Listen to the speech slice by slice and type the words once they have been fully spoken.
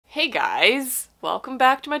Hey guys, welcome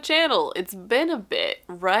back to my channel. It's been a bit,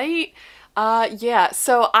 right? Yeah,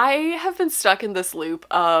 so I have been stuck in this loop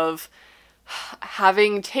of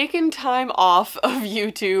having taken time off of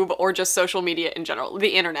YouTube or just social media in general, the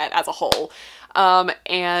internet as a whole.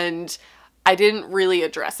 And I didn't really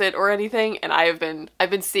address it or anything, and I've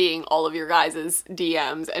been seeing all of your guys'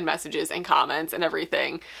 DMs and messages and comments and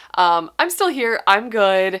everything. I'm still here, I'm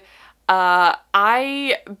good.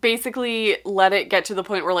 I basically let it get to the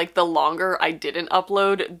point where, like, the longer I didn't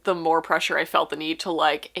upload, the more pressure I felt the need to,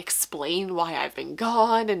 like, explain why I've been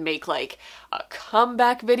gone and make, like, a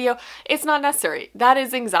comeback video. It's not necessary. That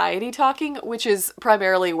is anxiety talking, which is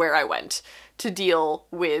primarily where I went to deal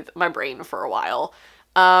with my brain for a while.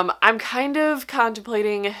 I'm kind of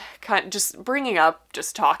contemplating just bringing up,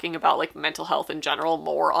 just talking about, like, mental health in general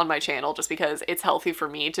more on my channel, just because it's healthy for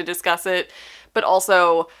me to discuss it, but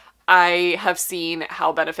also I have seen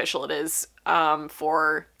how beneficial it is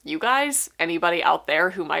for you guys, anybody out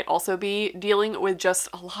there who might also be dealing with just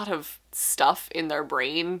a lot of stuff in their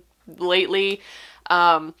brain lately.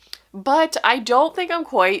 But I don't think I'm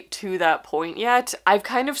quite to that point yet. I've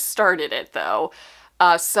kind of started it though.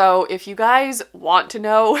 So if you guys want to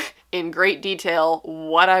know in great detail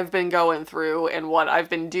what I've been going through and what I've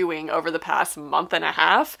been doing over the past month and a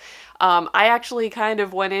half, I actually kind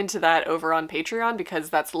of went into that over on Patreon because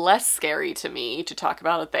that's less scary to me to talk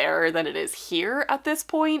about it there than it is here at this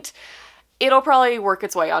point. It'll probably work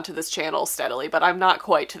its way onto this channel steadily, but I'm not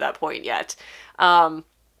quite to that point yet.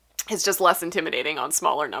 It's just less intimidating on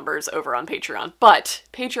smaller numbers over on Patreon. But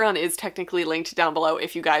Patreon is technically linked down below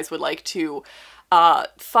if you guys would like to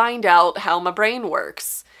find out how my brain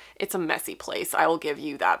works. It's a messy place, I will give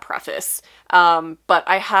you that preface. But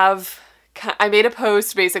I made a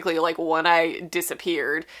post basically like when I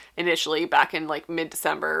disappeared initially back in like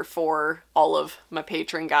mid-December for all of my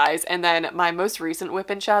patron guys, and then my most recent whip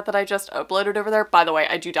and chat that I just uploaded over there. By the way,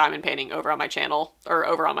 I do diamond painting over on my channel, or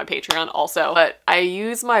over on my Patreon also, but I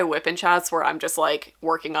use my whip and chats where I'm just like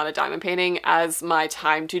working on a diamond painting as my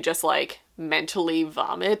time to just like mentally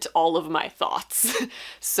vomit all of my thoughts.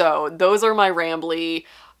 So those are my rambly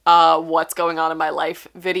what's going on in my life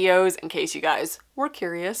videos, in case you guys were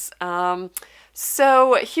curious.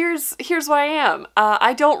 So here's what I am.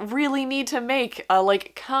 I don't really need to make a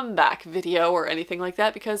like comeback video or anything like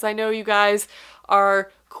that because I know you guys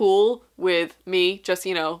are cool with me just,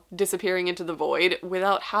 you know, disappearing into the void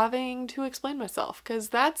without having to explain myself, because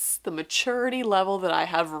that's the maturity level that I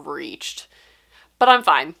have reached. But I'm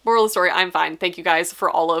fine. Moral of the story, I'm fine. Thank you guys for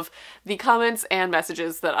all of the comments and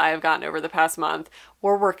messages that I have gotten over the past month.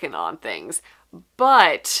 We're working on things.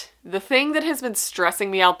 But the thing that has been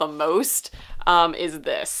stressing me out the most is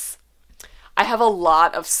this. I have a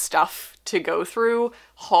lot of stuff to go through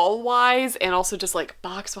haul-wise and also just like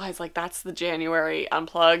box-wise. Like, that's the January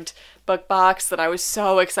Unplugged book box that I was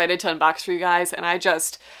so excited to unbox for you guys, and I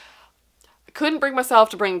just couldn't bring myself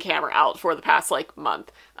to bring the camera out for the past like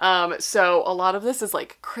month. So a lot of this is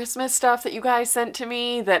like Christmas stuff that you guys sent to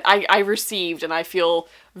me that I received, and I feel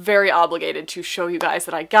very obligated to show you guys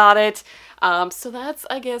that I got it. So that's,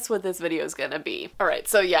 I guess, what this video is gonna be. All right,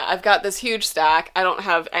 so yeah, I've got this huge stack. I don't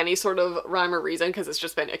have any sort of rhyme or reason because it's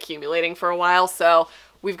just been accumulating for a while. So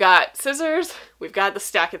we've got scissors, we've got the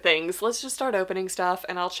stack of things. Let's just start opening stuff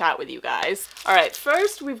and I'll chat with you guys. All right,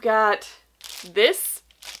 first we've got this.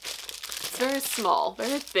 It's very small,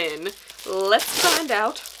 very thin. Let's find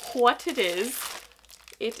out what it is.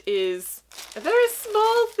 It is a very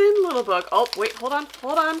small, thin little book. Oh, wait, hold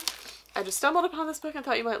on. I just stumbled upon this book and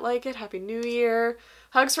thought you might like it. Happy New Year.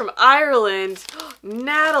 Hugs from Ireland.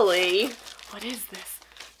 Natalie. What is this?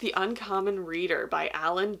 The Uncommon Reader by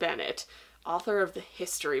Alan Bennett, author of The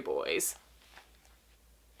History Boys.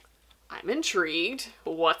 I'm intrigued.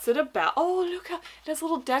 What's it about? Oh, look, it has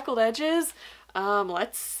little deckled edges.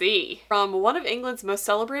 Let's see. From one of England's most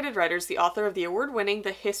celebrated writers, the author of the award-winning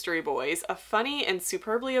The History Boys, a funny and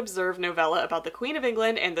superbly observed novella about the Queen of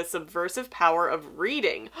England and the subversive power of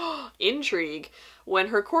reading. Intrigue. When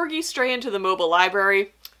her corgis stray into the mobile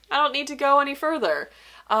library, I don't need to go any further.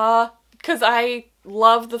 Because I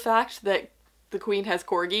love the fact that the Queen has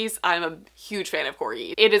corgis. I'm a huge fan of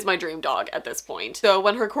corgis. It is my dream dog at this point. So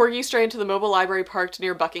when her corgis stray into the mobile library parked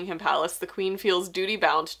near Buckingham Palace, the Queen feels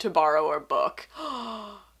duty-bound to borrow a book.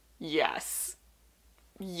 Yes.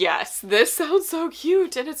 Yes, this sounds so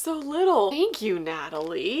cute and it's so little. Thank you,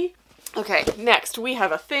 Natalie. Okay, next we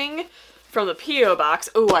have a thing from the P.O. box.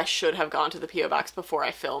 Oh, I should have gone to the P.O. box before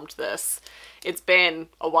I filmed this. It's been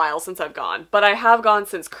a while since I've gone, but I have gone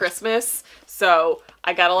since Christmas, so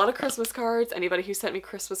I got a lot of Christmas cards. Anybody who sent me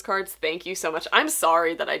Christmas cards, thank you so much. I'm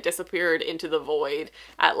sorry that I disappeared into the void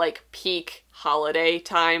at like peak holiday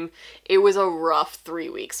time. It was a rough 3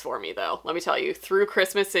 weeks for me though, let me tell you. Through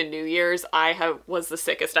Christmas and New Year's, was the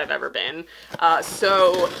sickest I've ever been.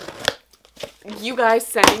 So you guys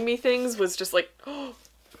sending me things was just like, oh,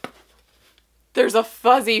 there's a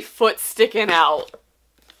fuzzy foot sticking out.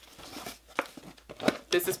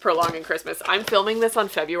 This is prolonging Christmas. I'm filming this on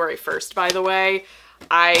February 1st, by the way.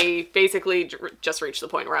 I basically just reached the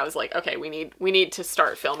point where I was like, okay, we need to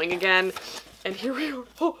start filming again. And here we are.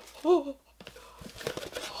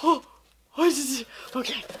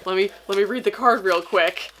 Okay, let me read the card real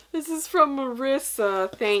quick. This is from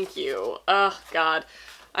Marissa. Thank you. Oh God.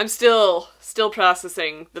 I'm still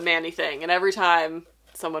processing the Manny thing, and every time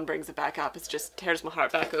someone brings it back up, it just tears my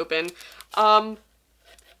heart back open.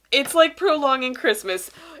 It's like prolonging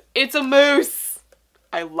Christmas. It's a moose.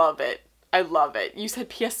 I love it. I love it. You said,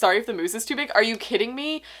 P.S. sorry if the moose is too big. Are you kidding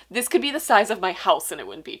me? This could be the size of my house and it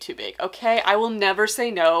wouldn't be too big, okay? I will never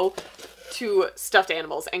say no to stuffed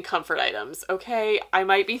animals and comfort items, okay? I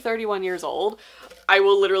might be 31 years old. I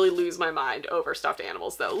will literally lose my mind over stuffed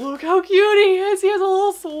animals though. Look how cute he is. He has a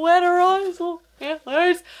little sweater on, his little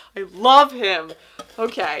antlers. I love him.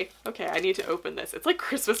 Okay, I need to open this. It's like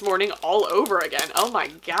Christmas morning all over again. Oh my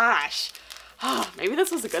gosh. Maybe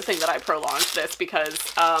this was a good thing that I prolonged this because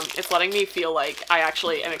it's letting me feel like I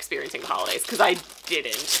actually am experiencing the holidays, because I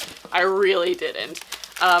didn't. I really didn't.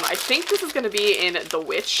 I think this is going to be in the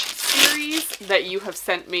Witch series that you have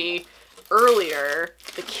sent me earlier.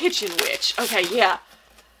 The Kitchen Witch. Okay, yeah.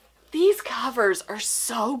 These covers are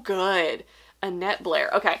so good. Annette Blair.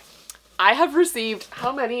 Okay. I have received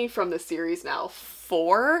how many from this series now?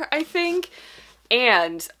 4, I think.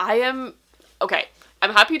 And I'm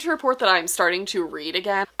happy to report that I'm starting to read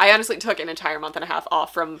again. I honestly took an entire month and a half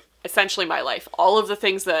off from essentially my life. All of the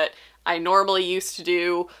things that I normally used to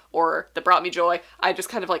do or that brought me joy, I just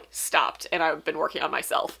kind of like stopped, and I've been working on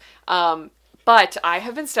myself. But I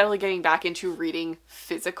have been steadily getting back into reading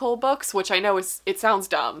physical books, which I know it sounds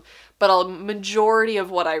dumb, but a majority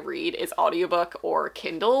of what I read is audiobook or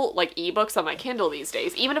Kindle, like ebooks on my Kindle these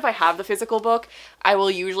days. Even if I have the physical book, I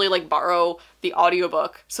will usually like borrow the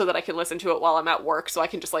audiobook so that I can listen to it while I'm at work, so I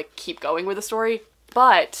can just like keep going with the story.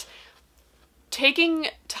 But taking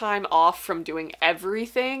time off from doing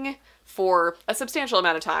everything for a substantial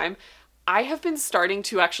amount of time, I have been starting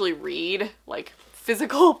to actually read like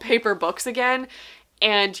physical paper books again.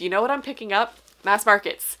 And you know what I'm picking up? Mass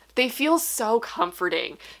markets. They feel so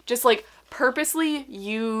comforting. Just like purposely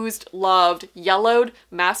used, loved, yellowed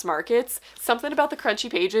mass markets. Something about the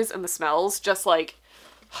crunchy pages and the smells, just like,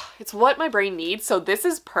 it's what my brain needs. So this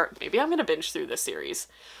is maybe I'm gonna binge through this series.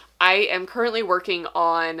 I am currently working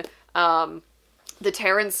on the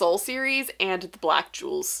Terran Soul series and the Black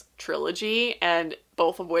Jewels trilogy, and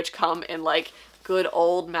both of which come in like good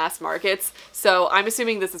old mass markets. So I'm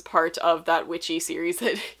assuming this is part of that witchy series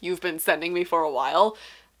that you've been sending me for a while.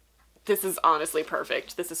 This is honestly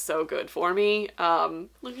perfect. This is so good for me.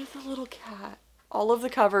 Look at the little cat. All of the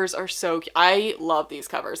covers are so cute. I love these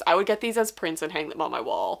covers. I would get these as prints and hang them on my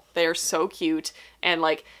wall. They are so cute and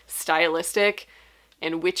like stylistic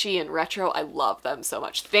and witchy and retro. I love them so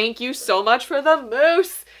much. Thank you so much for the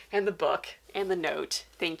moose and the book and the note.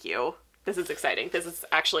 Thank you. This is exciting. This is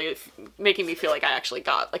actually making me feel like I actually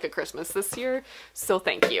got like a Christmas this year. So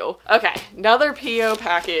thank you. Okay, another PO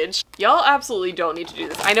package. Y'all absolutely don't need to do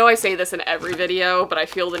this. I know I say this in every video, but I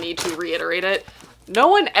feel the need to reiterate it. No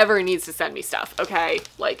one ever needs to send me stuff, okay?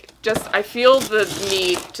 Like, just, I feel the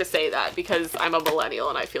need to say that because I'm a millennial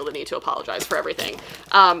and I feel the need to apologize for everything.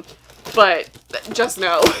 But just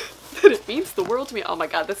know that it means the world to me. Oh my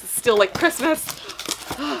god, this is still like Christmas.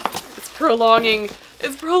 It's prolonging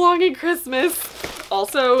Christmas.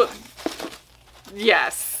 Also,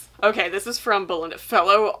 yes. Okay, this is from Belinda,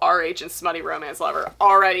 fellow RH and smutty romance lover.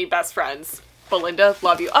 Already best friends. Belinda,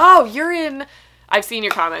 love you. Oh, I've seen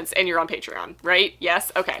your comments and you're on Patreon, right?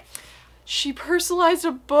 Yes? Okay. She personalized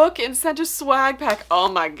a book and sent a swag pack. Oh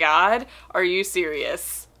my god. Are you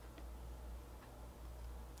serious?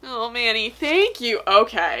 Oh, Manny, thank you.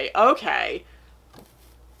 Okay, okay.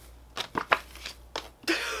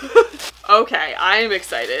 Okay, I am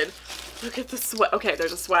excited. Look at the swag. Okay,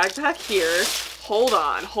 there's a swag pack here. Hold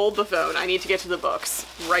on, hold the phone. I need to get to the books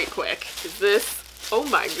right quick. Is this? Oh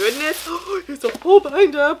my goodness. Oh, it's a whole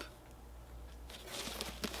bind up.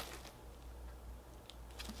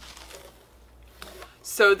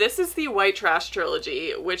 so this is the White Trash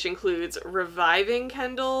trilogy, which includes Reviving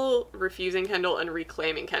Kendall, Refusing Kendall, and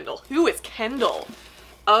Reclaiming Kendall. Who is Kendall?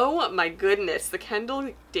 Oh my goodness, the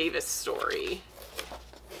Kendall Davis story.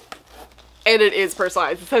 And it is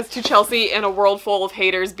personalized. It says, to Chelsea, in a world full of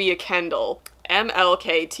haters, be a Kendall.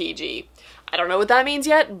 MLKTG. I don't know what that means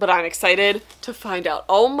yet, but I'm excited to find out.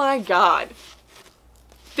 Oh my god.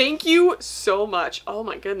 Thank you so much. Oh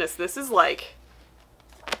my goodness, this is like...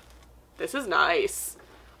 This is nice.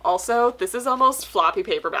 Also, this is almost floppy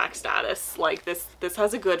paperback status. Like, this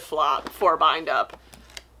has a good flop for bind up.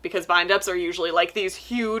 Because bind-ups are usually like these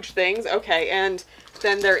huge things. Okay, and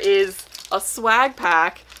then there is a swag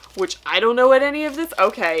pack, which I don't know what any of this...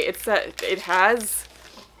 Okay, it has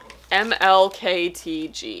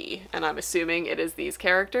MLKTG, and I'm assuming it is these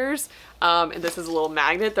characters. And this is a little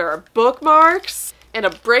magnet. There are bookmarks, and a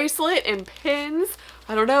bracelet, and pins.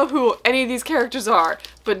 I don't know who any of these characters are,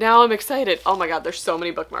 but now I'm excited. Oh my god, there's so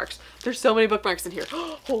many bookmarks. There's so many bookmarks in here.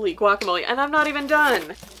 Holy guacamole, and I'm not even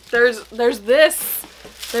done. There's this.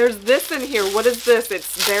 There's this in here. What is this?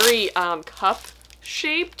 It's very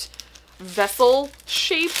cup-shaped,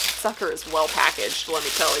 vessel-shaped. Sucker is well packaged, let me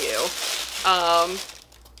tell you.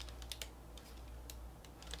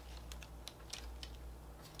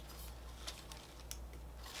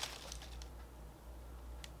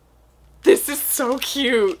 This is so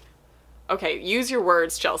cute. Okay, use your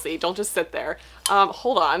words, Chelsea. Don't just sit there.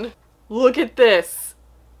 Hold on. Look at this.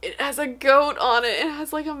 It has a goat on it. It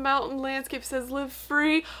has like a mountain landscape. It says live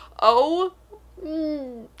free. Oh,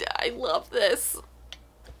 I love this.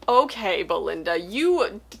 Okay, Belinda,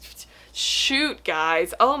 you... Shoot,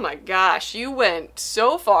 guys. Oh my gosh, you went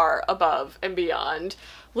so far above and beyond.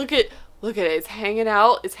 Look at it. It's hanging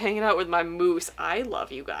out. It's hanging out with my moose. I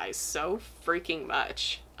love you guys so freaking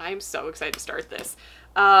much. I'm so excited to start this.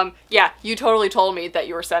 Yeah, you totally told me that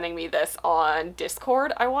you were sending me this on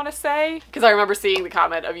Discord, I want to say. Because I remember seeing the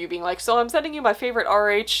comment of you being like, so I'm sending you my favorite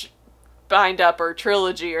RH bind-up or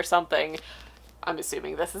trilogy or something. I'm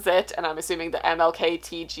assuming this is it, and I'm assuming the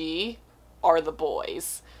MLKTG are the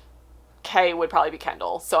boys. K would probably be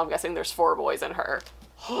Kendall, so I'm guessing there's 4 boys in her.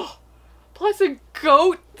 Plus a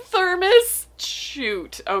goat thermos?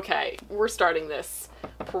 Shoot. Okay, we're starting this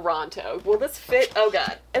pronto. Will this fit? Oh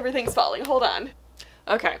god, everything's falling. Hold on.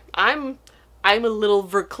 Okay, I'm a little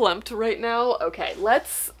verklempt right now. Okay,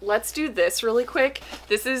 let's do this really quick.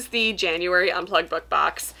 This is the January Unplugged book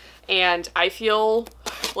box, and I feel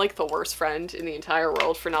like the worst friend in the entire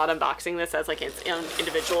world for not unboxing this as like its own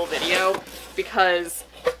individual video, because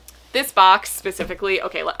this box specifically,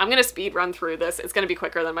 okay, I'm gonna speed run through this. It's gonna be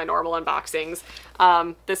quicker than my normal unboxings.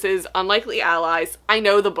 This is Unlikely Allies. I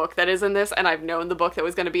know the book that is in this, and I've known the book that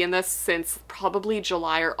was gonna be in this since probably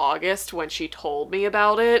July or August when she told me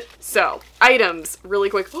about it. So, items, really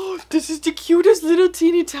quick. Oh, this is the cutest little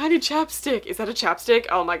teeny tiny chapstick. Is that a chapstick?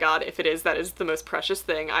 Oh my god, if it is, that is the most precious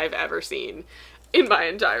thing I've ever seen in my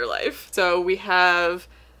entire life. So we have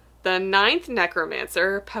the 9th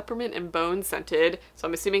Necromancer, peppermint and bone scented. So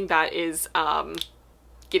I'm assuming that is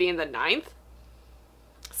Gideon the 9th.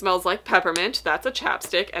 Smells like peppermint. That's a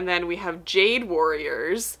chapstick. And then we have Jade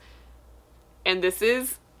Warriors. And this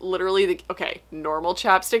is literally the, okay, normal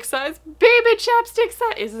chapstick size. Baby chapstick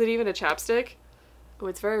size. Is it even a chapstick? Oh,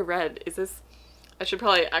 it's very red. Is this? I should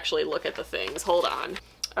probably actually look at the things. Hold on.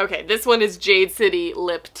 Okay, this one is Jade City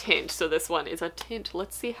Lip Tint. So this one is a tint.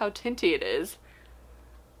 Let's see how tinty it is.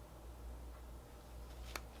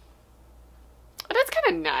 That's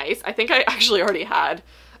kind of nice. I think I actually already had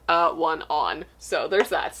one on. So there's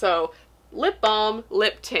that. So lip balm,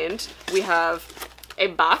 lip tint. We have a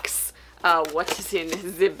box. What is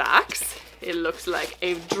in the box? It looks like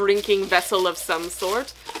a drinking vessel of some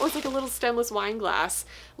sort. Oh, it's like a little stemless wine glass.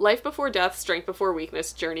 Life before death, strength before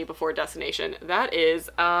weakness, journey before destination. That is,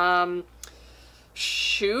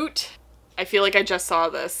 shoot. I feel like I just saw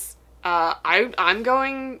this. I'm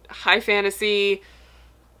going high fantasy.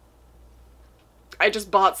 I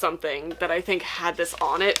just bought something that I think had this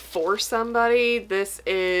on it for somebody. This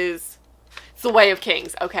is... It's The Way of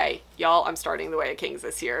Kings. Okay, y'all, I'm starting The Way of Kings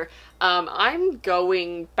this year. I'm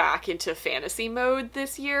going back into fantasy mode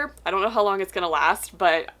this year. I don't know how long it's gonna last,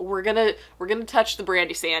 but we're gonna touch the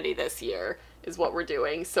Brandy Sandy this year is what we're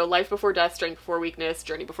doing. So Life Before Death, Strength Before Weakness,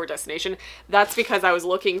 Journey Before Destination. That's because I was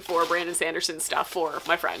looking for Brandon Sanderson stuff for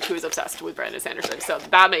my friend who is obsessed with Brandon Sanderson. So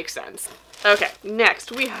that makes sense. Okay,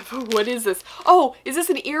 next we have, what is this? Oh, is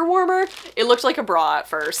this an ear warmer? It looked like a bra at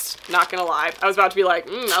first, not gonna lie. I was about to be like,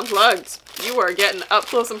 unplugged. You are getting up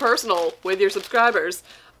close and personal with your subscribers.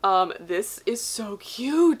 This is so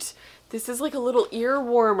cute. This is like a little ear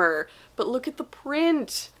warmer, but look at the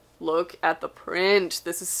print. Look at the print.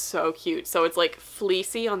 This is so cute. So it's like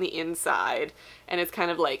fleecy on the inside and it's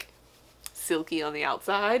kind of like silky on the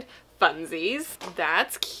outside. Funsies.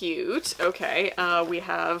 That's cute. Okay, we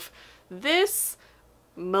have this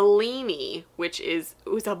Malini, which is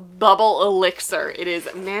a bubble elixir. It is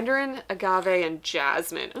mandarin, agave, and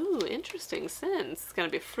jasmine. Ooh, interesting scents. It's gonna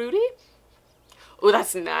be fruity. Ooh,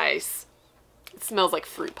 that's nice. It smells like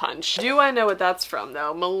fruit punch. Do I know what that's from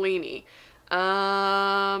though? Malini.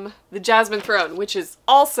 The Jasmine Throne, which is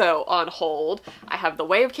also on hold. I have the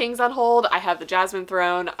Way of Kings on hold. I have the Jasmine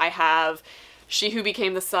Throne. I have She Who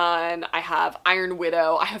Became the Sun. I have Iron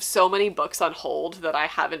Widow. I have so many books on hold that I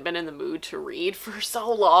haven't been in the mood to read for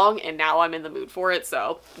so long, and now I'm in the mood for it,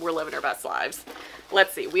 so we're living our best lives.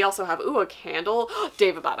 Let's see. We also have, ooh, a candle.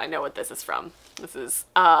 Daevabad. I know what this is from. This is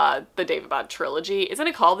the Daevabad trilogy. Isn't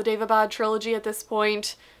it called the Daevabad trilogy at this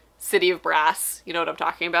point? City of Brass. You know what I'm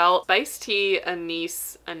talking about. Spiced tea,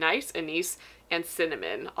 anise, and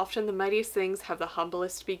cinnamon. Often the mightiest things have the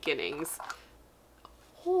humblest beginnings.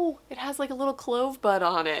 Oh, it has like a little clove bud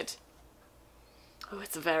on it. Oh,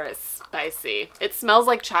 it's very spicy. It smells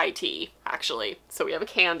like chai tea, actually. So we have a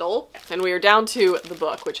candle, and we are down to the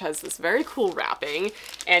book, which has this very cool wrapping.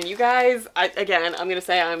 And you guys, again, I'm gonna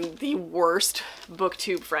say I'm the worst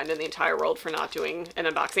booktube friend in the entire world for not doing an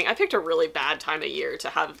unboxing. I picked a really bad time of year to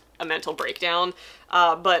have a mental breakdown,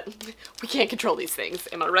 but we can't control these things,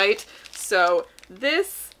 am I right? So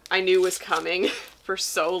this I knew was coming for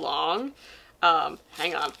so long.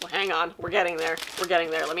 Hang on, we're getting there,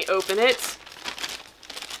 Let me open it.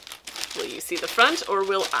 Will you see the front or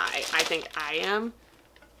will I? I think I am.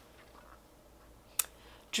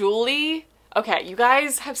 Julie. Okay, you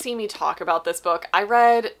guys have seen me talk about this book. I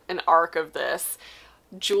read an arc of this.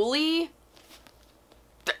 Julie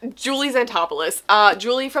Xantopoulos.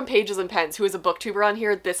 Julie from Pages and Pens, who is a booktuber on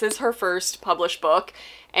here. This is her first published book.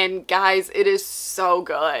 And guys, it is so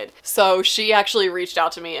good. So she actually reached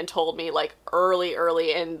out to me and told me like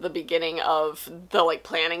early in the beginning of the like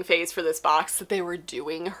planning phase for this box that they were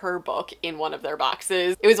doing her book in one of their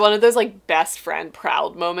boxes. It was one of those like best friend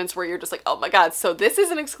proud moments where you're just like, oh my god. So this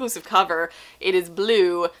is an exclusive cover. It is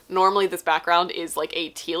blue. Normally this background is like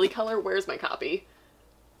a tealy color. Where's my copy?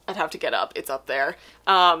 I'd have to get up. It's up there.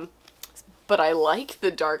 But I like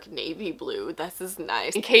the dark navy blue. This is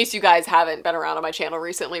nice. In case you guys haven't been around on my channel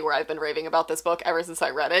recently where I've been raving about this book ever since I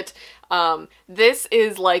read it, this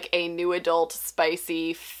is like a new adult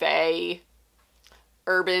spicy fae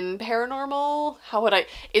urban paranormal.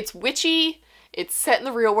 It's witchy. It's set in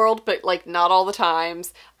the real world, but like not all the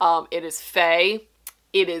times. It is fae.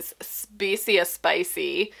 It is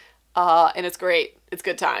spicy. And it's great. It's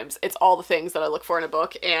good times. It's all the things that I look for in a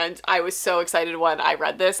book, and I was so excited when I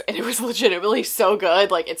read this, and it was legitimately so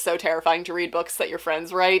good. Like, it's so terrifying to read books that your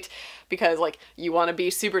friends write because, like, you want to be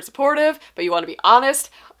super supportive, but you want to be honest.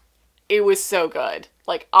 It was so good.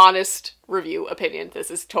 Like, honest review opinion. This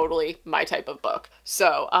is totally my type of book.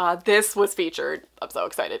 So, this was featured. I'm so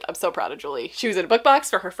excited. I'm so proud of Julie. She was in a book box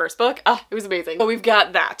for her first book. It was amazing. So we've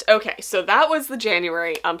got that. Okay, so that was the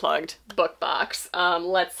January Unplugged book box.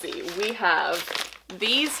 Let's see. We have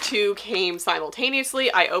these two came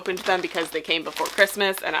simultaneously. I opened them because they came before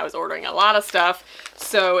Christmas and I was ordering a lot of stuff.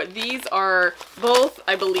 So these are both,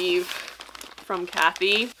 I believe, from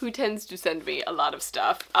Kathy, who tends to send me a lot of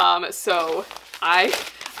stuff. So I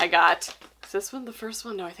got, is this one the first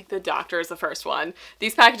one? No, I think The Doctor is the first one.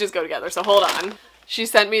 These packages go together, so hold on. She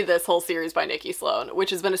sent me this whole series by Nikki Sloan,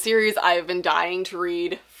 which has been a series I've been dying to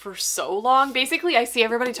read for so long. Basically, I see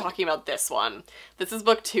everybody talking about this one. This is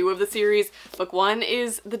book 2 of the series. Book 1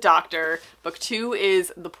 is The Doctor, book 2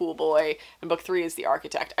 is The Pool Boy, and book 3 is The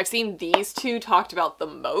Architect. I've seen these two talked about the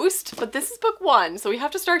most, but this is book 1, so we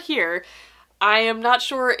have to start here. I am not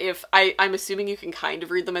sure if, I'm assuming you can kind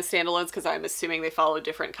of read them as standalones because I'm assuming they follow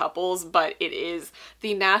different couples, but it is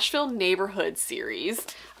the Nashville Neighborhood series.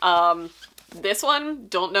 This one,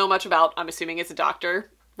 don't know much about. I'm assuming it's a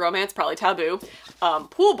doctor romance, probably taboo.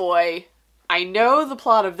 Pool Boy, I know the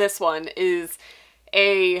plot of this one is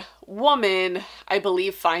a woman, I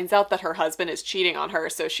believe, finds out that her husband is cheating on her,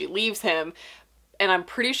 so she leaves him, and I'm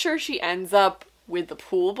pretty sure she ends up with the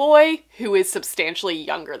pool boy, who is substantially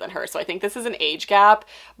younger than her. So I think this is an age gap,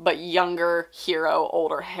 but younger hero,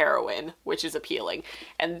 older heroine, which is appealing.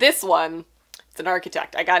 And this one, it's an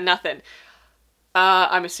architect. I got nothing.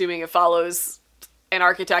 I'm assuming it follows an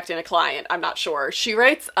architect and a client. I'm not sure. She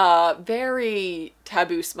writes a very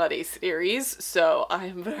taboo smutty series, so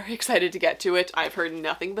I'm very excited to get to it. I've heard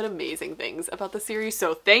nothing but amazing things about the series,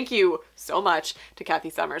 so thank you so much to Kathy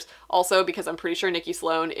Summers. Also, because I'm pretty sure Nikki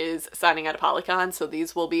Sloan is signing out of Polycon, so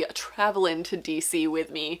these will be traveling to DC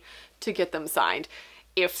with me to get them signed.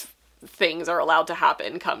 if things are allowed to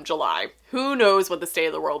happen come July. Who knows what the state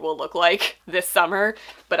of the world will look like this summer,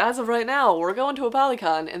 but as of right now, we're going to a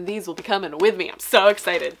Polycon and these will be coming with me. I'm so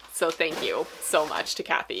excited. So thank you so much to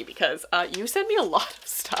Kathy, because you sent me a lot of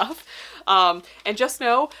stuff. And just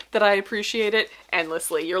know that I appreciate it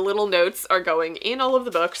endlessly. Your little notes are going in all of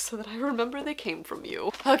the books so that I remember they came from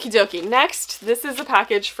you. Okie dokie. Next, this is a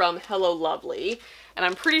package from Hello Lovely, and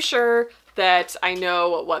I'm pretty sure that I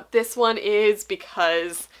know what this one is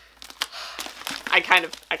because I kind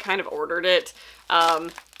of ordered it.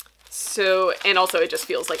 So, and also it just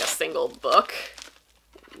feels like a single book,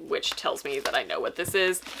 which tells me that I know what this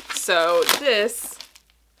is. So this,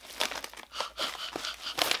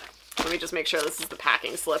 let me just make sure this is the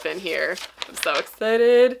packing slip in here. I'm so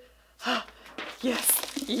excited.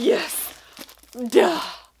 Yes, yes. Duh.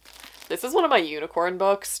 This is one of my unicorn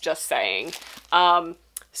books, just saying.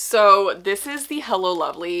 So this is the Hello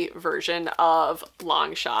Lovely version of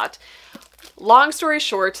Longshot. Long story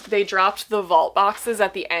short, they dropped the vault boxes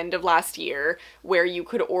at the end of last year where you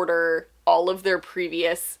could order all of their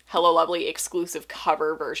previous Hello Lovely exclusive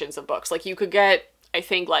cover versions of books. Like you could get, I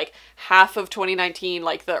think, like half of 2019,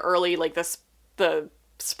 like the early, like the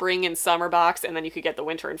spring and summer box, and then you could get the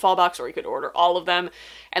winter and fall box, or you could order all of them.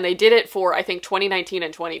 And they did it for, I think, 2019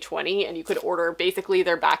 and 2020, and you could order basically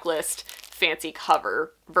their backlist fancy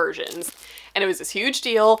cover versions. And it was this huge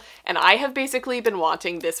deal, and I have basically been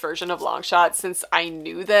wanting this version of Longshot since I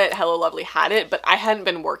knew that Hello Lovely had it, but I hadn't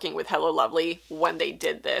been working with Hello Lovely when they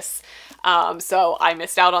did this. So I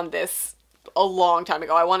missed out on this a long time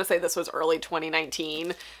ago. I want to say this was early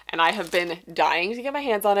 2019, and I have been dying to get my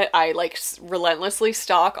hands on it. I like relentlessly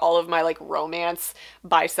stalk all of my like romance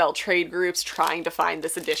buy-sell trade groups trying to find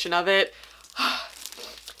this edition of it.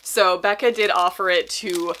 So Becca did offer it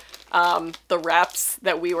to the reps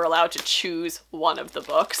that we were allowed to choose one of the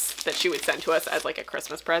books that she would send to us as like a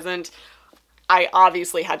Christmas present. I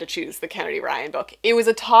obviously had to choose the Kennedy Ryan book. It was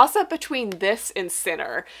a toss-up between this and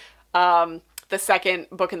Sinner, the second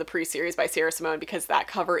book in the pre-series by Sierra Simone, because that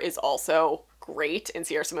cover is also great and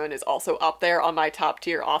Sierra Simone is also up there on my top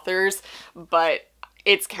tier authors, but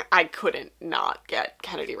I couldn't not get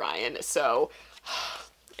Kennedy Ryan, so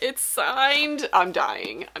it's signed. I'm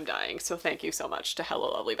dying. So thank you so much to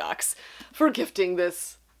Hello Lovely Backs for gifting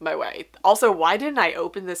this my way. Also, why didn't I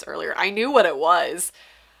open this earlier? I knew what it was,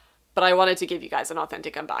 but I wanted to give you guys an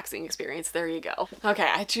authentic unboxing experience. There you go. Okay,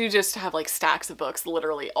 I do just have like stacks of books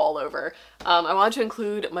literally all over. I wanted to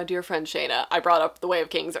include my dear friend Shayna. I brought up The Way of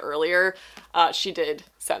Kings earlier. She did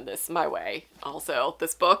send this my way. Also,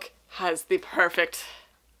 this book has the perfect,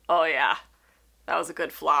 oh yeah, that was a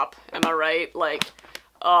good flop. Am I right? Like,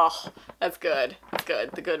 oh, that's good. That's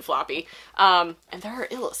good. The good floppy. And there are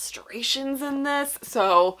illustrations in this.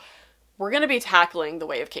 So we're going to be tackling The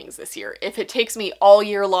Way of Kings this year. If it takes me all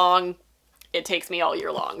year long, it takes me all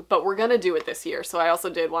year long. But we're going to do it this year. So I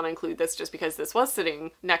also did want to include this just because this was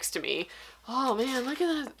sitting next to me. Oh man, look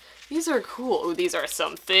at that. These are cool. Ooh, these are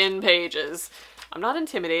some thin pages. I'm not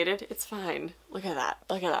intimidated. It's fine. Look at that.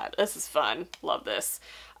 Look at that. This is fun. Love this.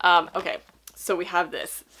 Okay. So we have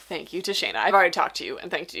this. Thank you to Shayna. I've already talked to you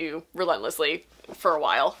and thanked you relentlessly for a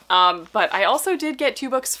while. But I also did get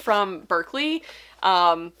 2 books from Berkeley.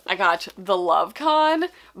 I got The Love Con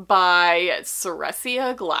by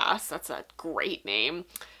Ceresia Glass. That's a great name.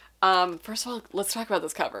 First of all, let's talk about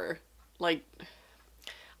this cover. Like,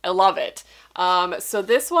 I love it. So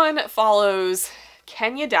this one follows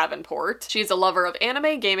Kenya Davenport. She's a lover of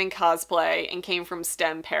anime, gaming, cosplay, and came from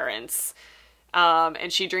STEM parents.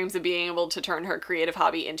 And she dreams of being able to turn her creative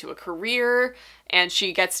hobby into a career, and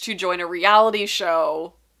she gets to join a reality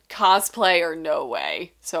show, cosplay or no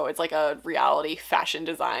way. So it's like a reality fashion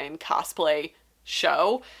design cosplay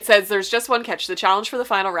show. It says there's just one catch. The challenge for the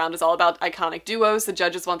final round is all about iconic duos. The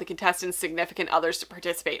judges want the contestants' significant others to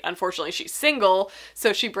participate. Unfortunately, she's single,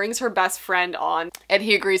 so she brings her best friend on, and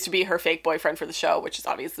he agrees to be her fake boyfriend for the show, which is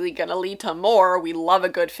obviously gonna lead to more. We love a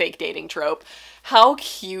good fake dating trope. How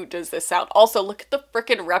cute does this sound? Also, look at the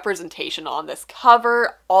frickin' representation on this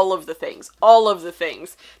cover. All of the things. All of the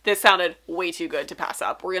things. This sounded way too good to pass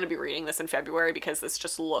up. We're gonna be reading this in February because this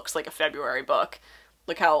just looks like a February book.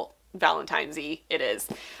 Look how Valentine's-y it is.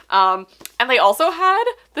 And they also had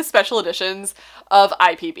the special editions of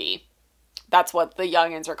IPB. That's what the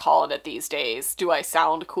youngins are calling it these days. Do I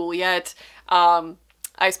sound cool yet?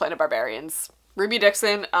 Ice Planet Barbarians. Ruby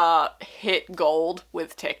Dixon hit gold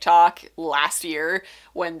with TikTok last year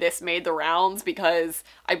when this made the rounds, because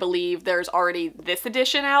I believe there's already this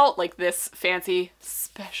edition out, like this fancy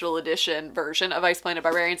special edition version of Ice Planet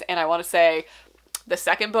Barbarians, and I want to say The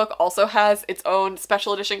second book also has its own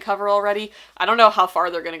special edition cover already. I don't know how far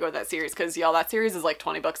they're gonna go with that series because, y'all, that series is like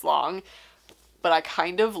 20 books long, but I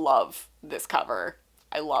kind of love this cover.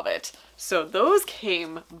 I love it. So those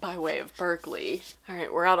came by way of Berkeley. All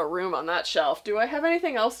right, we're out of room on that shelf. Do I have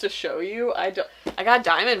anything else to show you? I got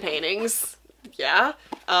diamond paintings. Yeah.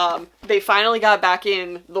 They finally got back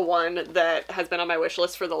in the one that has been on my wish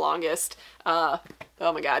list for the longest. Oh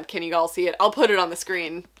my god, can you all see it? I'll put it on the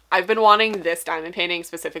screen. I've been wanting this diamond painting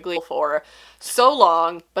specifically for so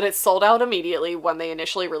long, but it sold out immediately when they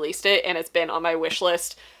initially released it, and it's been on my wish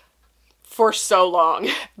list for so long.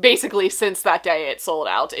 Basically since that day it sold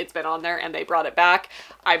out, it's been on there and they brought it back.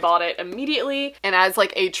 I bought it immediately, and as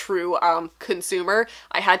like a true consumer,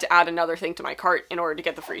 I had to add another thing to my cart in order to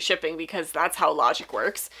get the free shipping because that's how logic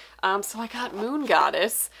works. So I got Moon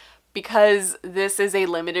Goddess because this is a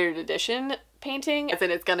limited edition painting, as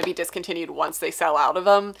in it's going to be discontinued once they sell out of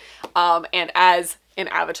them. And as an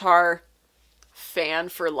Avatar fan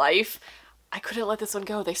for life, I couldn't let this one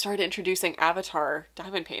go. They started introducing Avatar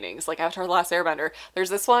diamond paintings, like Avatar The Last Airbender.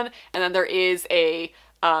 There's this one, and then there is a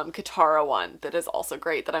Katara one that is also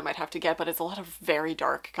great that I might have to get, but it's a lot of very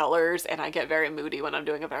dark colors, and I get very moody when I'm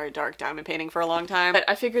doing a very dark diamond painting for a long time. But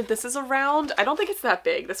I figured this is around, I don't think it's that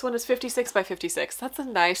big. This one is 56 by 56. That's a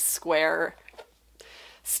nice square,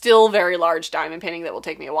 still very large diamond painting that will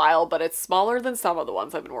take me a while, but it's smaller than some of the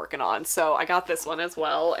ones I've been working on. So I got this one as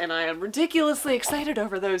well, and I am ridiculously excited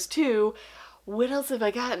over those too. What else have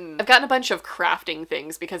I gotten? I've gotten a bunch of crafting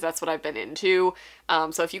things because that's what I've been into.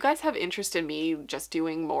 So if you guys have interest in me just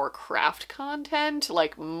doing more craft content,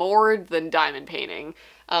 like more than diamond painting,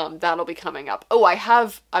 that'll be coming up. Oh,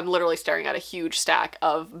 I'm literally staring at a huge stack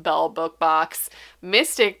of Belle Book Box,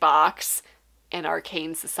 Mystic Box, and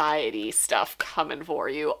Arcane Society stuff coming for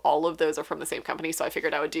you. All of those are from the same company, so I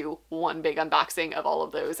figured I would do one big unboxing of all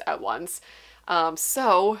of those at once. I'm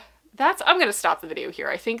gonna stop the video here.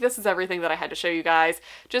 I think this is everything that I had to show you guys.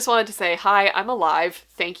 Just wanted to say, hi, I'm alive.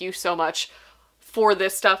 Thank you so much for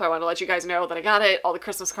this stuff. I want to let you guys know that I got it. All the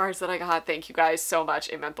Christmas cards that I got, thank you guys so much.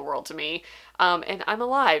 It meant the world to me. And I'm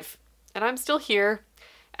alive, and I'm still here,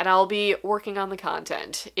 and I'll be working on the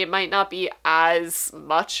content. It might not be as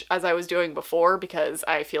much as I was doing before because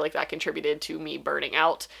I feel like that contributed to me burning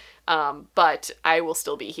out, but I will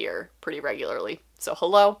still be here pretty regularly. So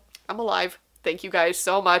hello, I'm alive. Thank you guys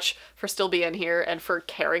so much for still being here and for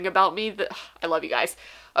caring about me. I love you guys.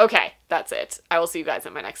 Okay, that's it. I will see you guys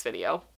in my next video.